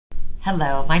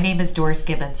Hello, my name is Doris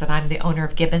Gibbons and I'm the owner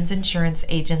of Gibbons Insurance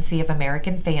Agency of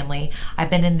American Family. I've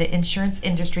been in the insurance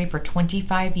industry for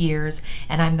 25 years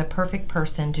and I'm the perfect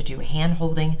person to do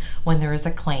hand-holding when there is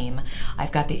a claim.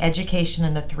 I've got the education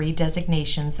and the 3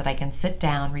 designations that I can sit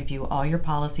down, review all your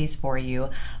policies for you,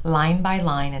 line by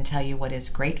line, and tell you what is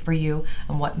great for you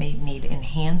and what may need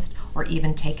enhanced or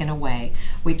even taken away.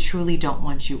 We truly don't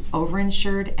want you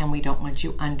overinsured and we don't want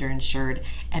you underinsured,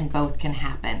 and both can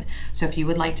happen. So if you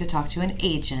would like to talk to an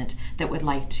agent that would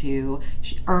like to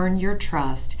earn your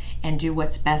trust and do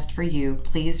what's best for you,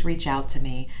 please reach out to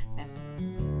me.